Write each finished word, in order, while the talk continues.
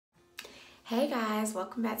Hey guys,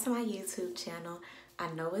 welcome back to my YouTube channel.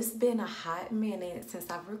 I know it's been a hot minute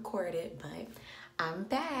since I've recorded, but I'm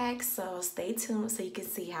back, so stay tuned so you can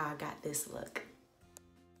see how I got this look.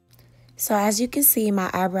 So as you can see, my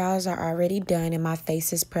eyebrows are already done and my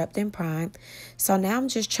face is prepped and primed. So now I'm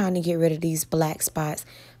just trying to get rid of these black spots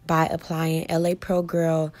by applying LA Pro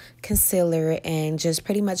Girl concealer and just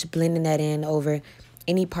pretty much blending that in over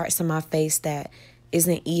any parts of my face that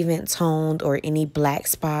isn't even toned or any black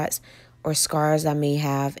spots or scars I may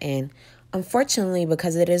have. And unfortunately,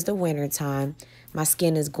 because it is the winter time, my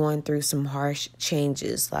skin is going through some harsh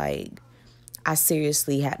changes. Like, I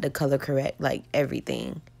seriously had to color correct like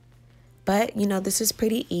everything. But, you know, this is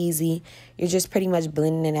pretty easy. You're just pretty much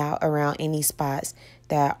blending it out around any spots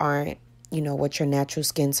that aren't, you know, what your natural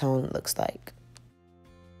skin tone looks like.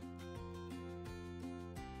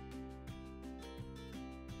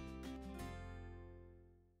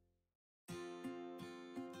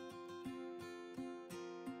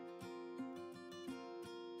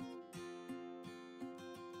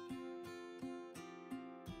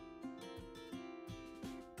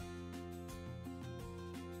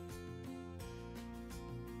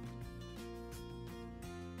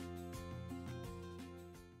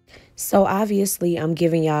 So obviously I'm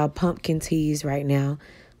giving y'all pumpkin teas right now,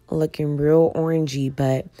 looking real orangey,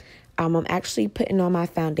 but I'm actually putting on my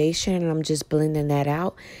foundation and I'm just blending that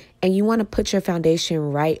out. And you want to put your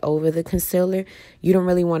foundation right over the concealer. You don't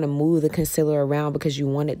really want to move the concealer around because you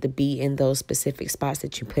want it to be in those specific spots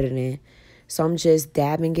that you put it in. So I'm just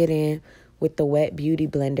dabbing it in with the wet beauty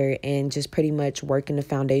blender and just pretty much working the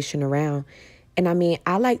foundation around. And I mean,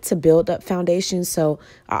 I like to build up foundation, so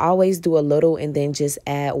I always do a little and then just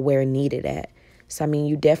add where needed at. So, I mean,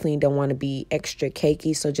 you definitely don't want to be extra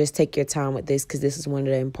cakey, so just take your time with this because this is one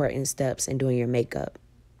of the important steps in doing your makeup.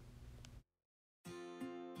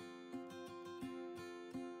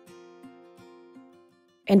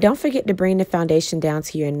 And don't forget to bring the foundation down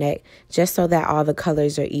to your neck just so that all the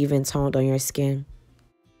colors are even toned on your skin.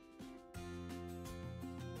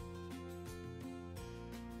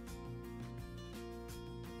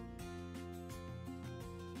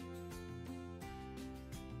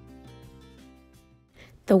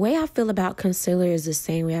 The way I feel about concealer is the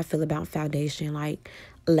same way I feel about foundation. Like,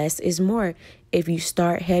 less is more. If you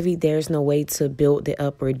start heavy, there's no way to build it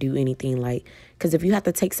up or do anything like, because if you have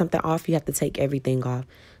to take something off, you have to take everything off.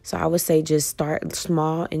 So I would say just start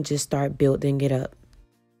small and just start building it up.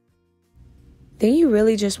 Then you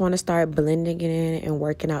really just want to start blending it in and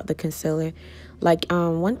working out the concealer. Like,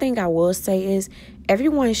 one thing I will say is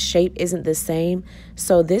everyone's shape isn't the same.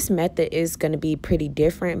 So this method is going to be pretty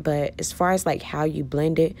different. But as far as like how you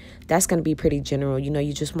blend it, that's going to be pretty general. You know,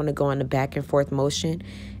 you just want to go on the back and forth motion.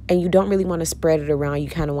 And you don't really want to spread it around. You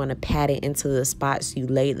kind of want to pat it into the spots you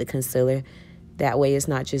laid the concealer. That way it's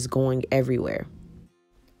not just going everywhere.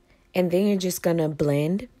 And then you're just going to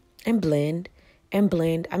blend and blend and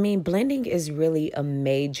blend. I mean, blending is really a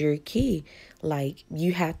major key. Like,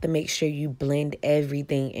 you have to make sure you blend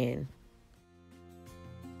everything in.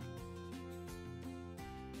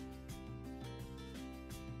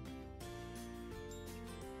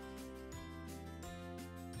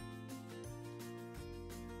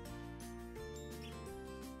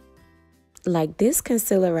 Like, this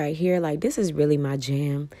concealer right here, like, this is really my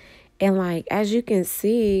jam. And like, as you can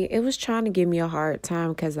see, it was trying to give me a hard time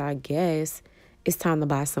because I guess it's time to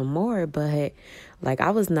buy some more. But like, I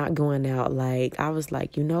was not going out. Like, I was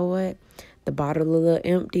like, you know what? The bottle a little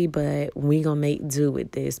empty, but we gonna make do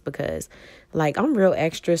with this because like, I'm real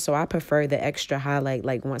extra. So I prefer the extra highlight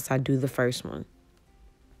like once I do the first one.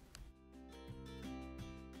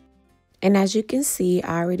 And as you can see,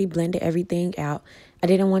 I already blended everything out. I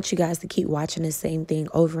didn't want you guys to keep watching the same thing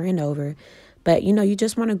over and over. But, you know, you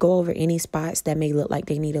just want to go over any spots that may look like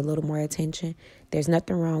they need a little more attention. There's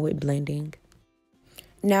nothing wrong with blending.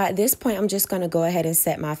 Now, at this point, I'm just going to go ahead and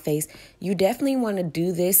set my face. You definitely want to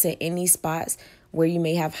do this at any spots where you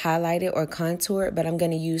may have highlighted or contoured, but I'm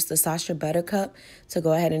going to use the Sacha Buttercup to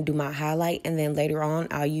go ahead and do my highlight. And then later on,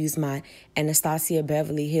 I'll use my Anastasia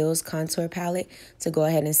Beverly Hills contour palette to go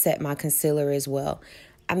ahead and set my concealer as well.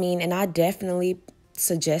 I mean, and I definitely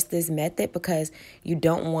suggest this method because you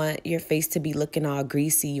don't want your face to be looking all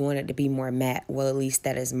greasy. You want it to be more matte. Well, at least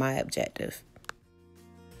that is my objective.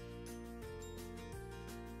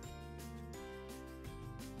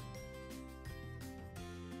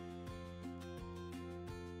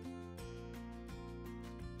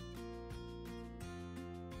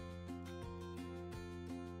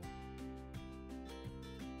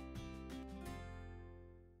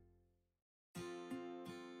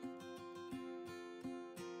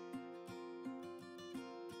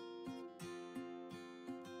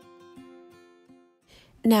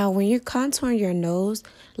 Now, when you're contouring your nose,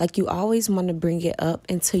 like you always want to bring it up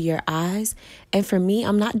into your eyes. And for me,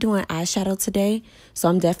 I'm not doing eyeshadow today, so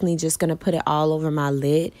I'm definitely just going to put it all over my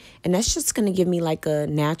lid. And that's just going to give me like a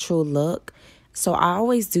natural look. So I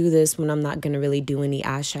always do this when I'm not going to really do any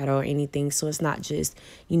eyeshadow or anything. So it's not just,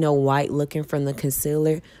 you know, white looking from the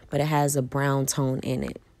concealer, but it has a brown tone in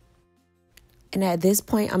it. And at this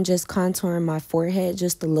point, I'm just contouring my forehead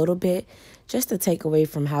just a little bit, just to take away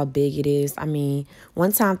from how big it is. I mean,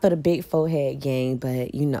 one time for the big forehead gang,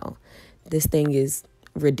 but you know, this thing is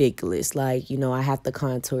ridiculous. Like, you know, I have to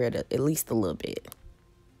contour it at least a little bit.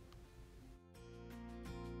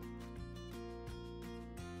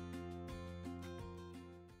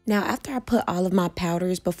 Now, after I put all of my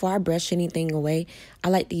powders, before I brush anything away, I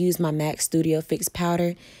like to use my MAC Studio Fix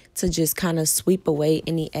powder to just kind of sweep away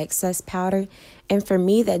any excess powder. And for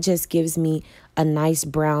me, that just gives me a nice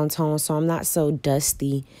brown tone, so I'm not so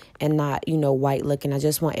dusty and not, you know, white looking. I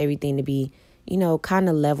just want everything to be, you know, kind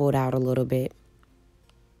of leveled out a little bit.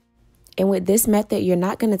 And with this method, you're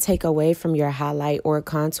not going to take away from your highlight or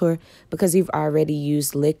contour because you've already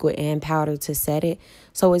used liquid and powder to set it.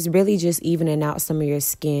 So it's really just evening out some of your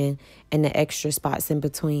skin and the extra spots in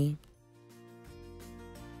between.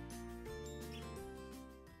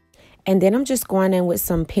 And then I'm just going in with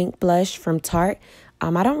some pink blush from Tarte.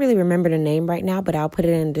 I don't really remember the name right now, but I'll put it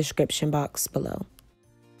in the description box below.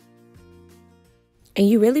 And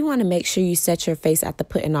you really want to make sure you set your face after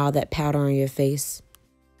putting all that powder on your face.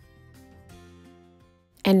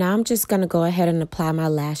 And now I'm just going to go ahead and apply my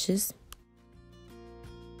lashes.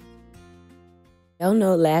 I don't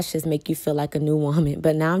know, lashes make you feel like a new woman,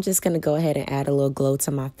 but now I'm just going to go ahead and add a little glow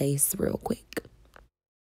to my face real quick.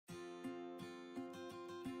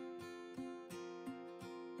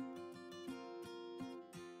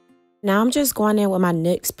 Now I'm just going in with my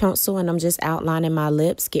NYX pencil and I'm just outlining my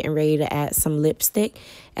lips, getting ready to add some lipstick.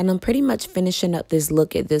 And I'm pretty much finishing up this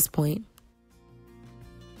look at this point.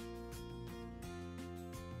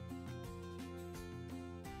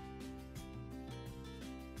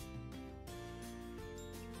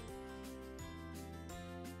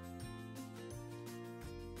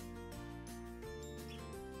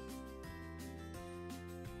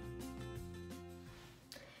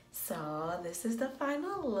 So this is the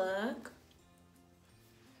final look.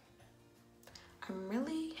 I'm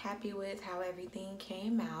really happy with how everything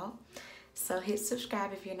came out. So hit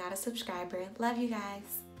subscribe if you're not a subscriber. Love you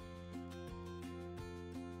guys.